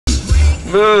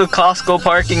Ooh, Costco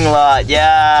parking lot.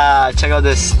 Yeah, check out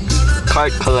this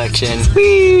cart collection.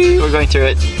 Whee! We're going through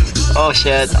it. Oh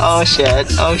shit, oh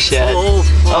shit, oh shit.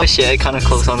 Oh shit, kind of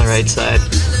close on the right side.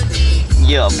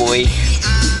 Yeah, boy.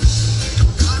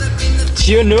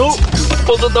 You know,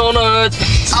 for the donut.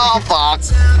 Oh fuck.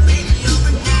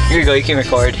 Here you go, you can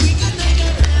record.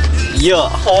 Yeah.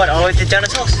 Oh, what? Oh, the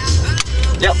donut's house.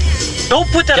 Yep. Don't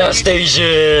put that Gas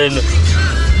station.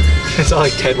 It's not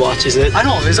like Ted watches it. I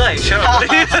know, it's like, shut up.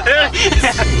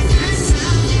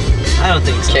 I don't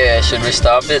think so. Okay, should we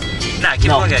stop it? Nah, keep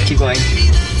going, guys. Keep going.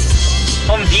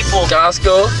 Home Depot.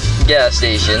 Costco gas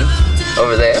station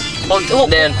over there.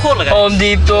 Then Coca-Cola, guys. Home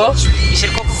Depot. You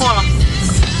said Coca-Cola.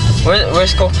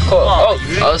 Where's Coca-Cola?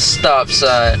 Oh, a stop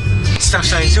sign. Stop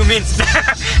sign, zoom in.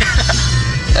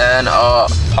 And a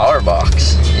power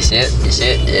box. You see it? You see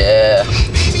it? Yeah.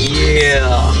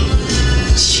 Yeah.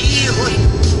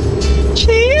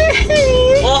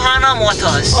 Ohana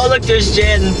Motors. Oh look, there's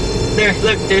Jen. There,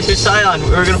 look, there's her Scion.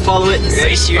 We're gonna follow it. Are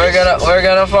you serious? We're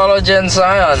gonna follow Jen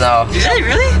Scion now. Is that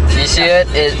really? You see it?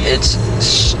 It's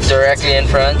directly in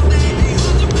front.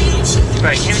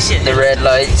 Right, can we see it? The red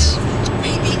lights.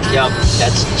 Yup,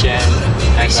 that's Jen.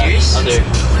 Are you serious? Other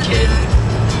kid.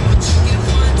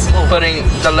 Oh. Putting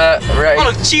the left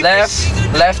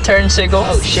turn signal.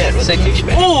 Oh shit, what a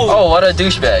douchebag. Oh, what a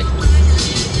douchebag.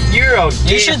 You're a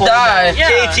You should die.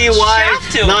 Yeah,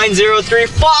 KTY 903.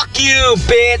 Fuck you,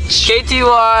 bitch.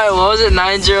 KTY, what was it?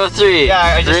 903. Yeah,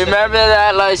 I just remember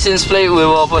that license plate we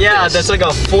will put this. That's like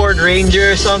a Ford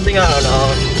Ranger or something. I don't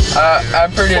know.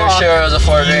 I'm pretty sure it was a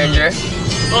Ford Ranger.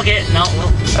 Okay, no.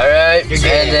 Alright,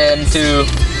 and then to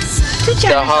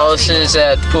the houses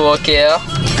at Puakea.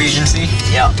 Regency.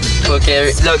 Yeah.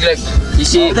 Puakea. Look. You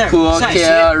see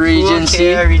Puakea Regency?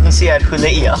 Puakea Regency at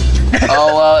Hulea.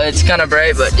 Oh well, it's kind of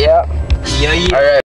bright, but yeah. Yeah. Alright.